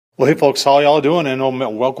Well, hey folks, how y'all doing? And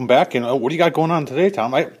welcome back. And what do you got going on today,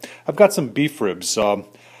 Tom? I've got some beef ribs.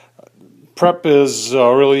 Prep is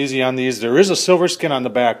really easy on these. There is a silver skin on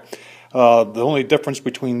the back. The only difference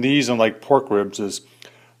between these and like pork ribs is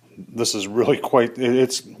this is really quite.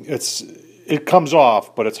 It comes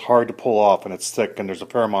off, but it's hard to pull off, and it's thick, and there's a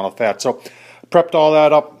fair amount of fat. So, I prepped all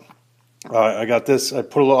that up. I got this. I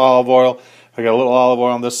put a little olive oil. I got a little olive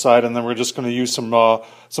oil on this side, and then we're just going to use some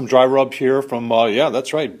dry rub here from yeah,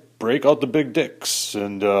 that's right. Break out the big dicks,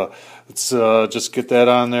 and let's just get that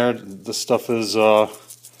on there. This stuff is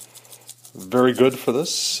very good for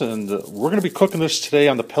this, and we're going to be cooking this today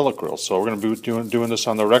on the pellet grill. So we're going to be doing this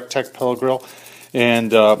on the Tec Pellet grill,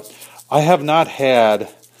 and I have not had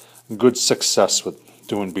good success with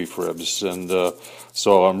doing beef ribs, and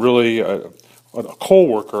so I'm really a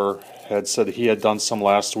co-worker had said he had done some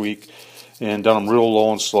last week and done them real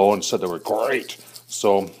low and slow and said they were great.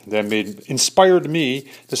 So that inspired me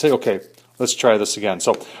to say, okay, let's try this again.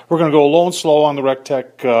 So we're going to go low and slow on the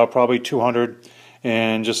Tec, probably 200,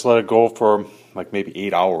 and just let it go for like maybe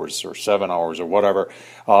 8 hours or 7 hours or whatever.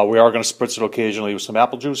 We are going to spritz it occasionally with some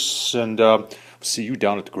apple juice, and see you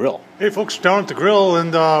down at the grill. Hey folks, down at the grill,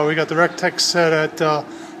 and we got the Tec set at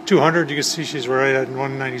 200. You can see she's right at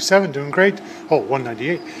 197, doing great. Oh,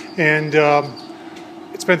 198. And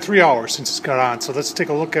it's been 3 hours since it's got on, so let's take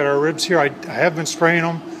a look at our ribs here. I have been spraying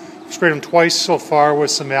them. I've sprayed them twice so far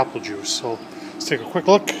with some apple juice. So let's take a quick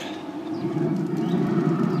look.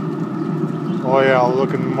 Oh yeah,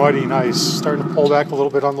 looking mighty nice. Starting to pull back a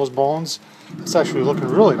little bit on those bones. It's actually looking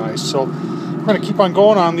really nice. So we're going to keep on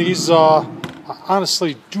going on these. I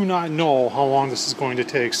honestly do not know how long this is going to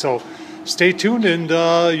take. So stay tuned, and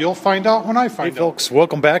you'll find out when I find out. Hey folks,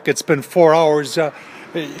 welcome back. It's been 4 hours.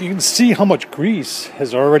 You can see how much grease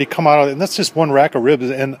has already come out of it, and that's just one rack of ribs.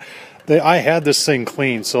 And I had this thing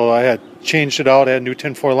clean, so I had changed it out, I had new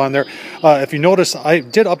tinfoil on there. If you notice, I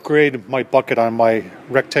did upgrade my bucket on my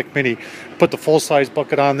Tec Mini, put the full-size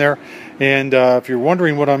bucket on there. And if you're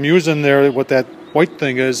wondering what I'm using there, what that white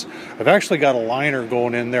thing is, I've actually got a liner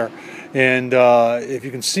going in there. And if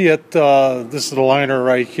you can see it, this is the liner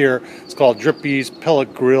right here. It's called Drippy's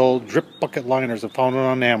Pellet Grill Drip Bucket Liners. I found it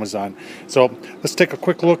on Amazon. So let's take a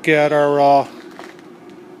quick look at our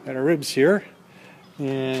ribs here.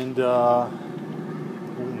 And oh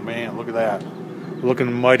man, look at that,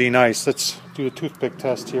 looking mighty nice. Let's do a toothpick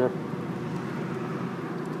test here,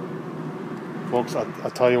 folks.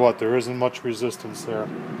 I'll tell you what, there isn't much resistance there.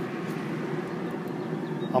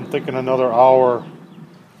 I'm thinking another hour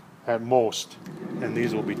at most, and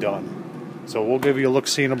these will be done. So we'll give you a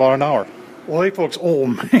look-see in about an hour. Well, hey folks, oh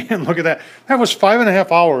man, look at that. That was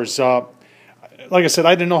 5.5 hours. Like I said,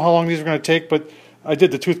 I didn't know how long these were going to take, but I did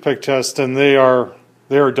the toothpick test, and they are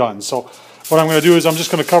done. So what I'm going to do is I'm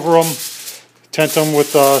just going to cover them, tent them with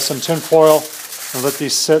some tin foil, and let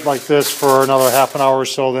these sit like this for another half an hour or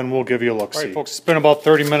so. Then we'll give you a look-see. All right, folks, it's been about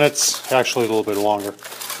 30 minutes, actually a little bit longer.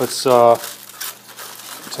 Let's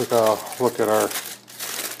take a look at our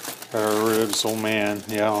ribs. Oh man,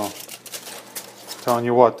 yeah. Telling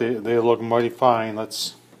you what, they look mighty fine.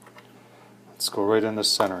 Let's go right in the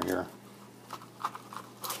center here.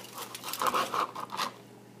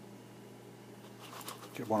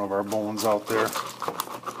 Get one of our bones out there.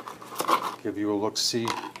 Give you a look-see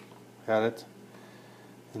at it,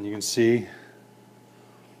 and you can see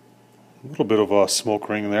a little bit of a smoke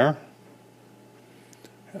ring there.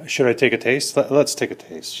 Should I take a taste? Let's take a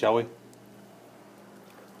taste, shall we?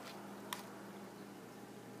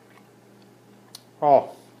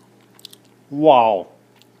 Oh, wow. All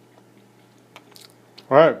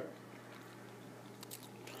right.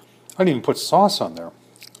 I didn't even put sauce on there.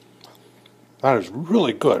 That is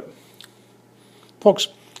really good. Folks,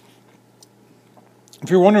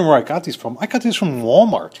 if you're wondering where I got these from, I got these from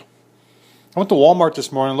Walmart. I went to Walmart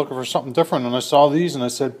this morning looking for something different, and I saw these, and I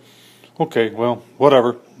said, okay, well,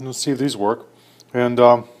 whatever. Let's see if these work. And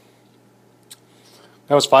that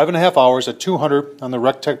was 5.5 hours at 200 on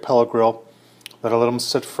the Tec Pellet Grill. That I let them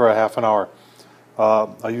sit for a half an hour.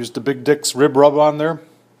 I used the Big Dick's rib rub on there.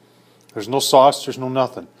 There's no sauce, there's no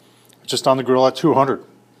nothing. Just on the grill at 200.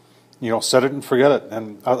 You know, set it and forget it.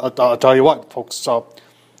 And I'll tell you what, folks, you're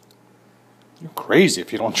crazy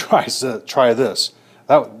if you don't try this.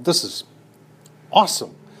 This is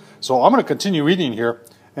awesome. So I'm going to continue eating here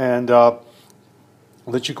and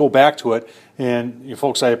let you go back to it. And you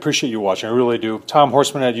folks, I appreciate you watching. I really do. Tom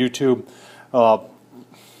Horseman at YouTube.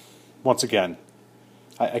 Once again,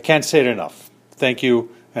 I can't say it enough. Thank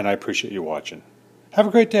you, and I appreciate you watching. Have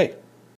a great day.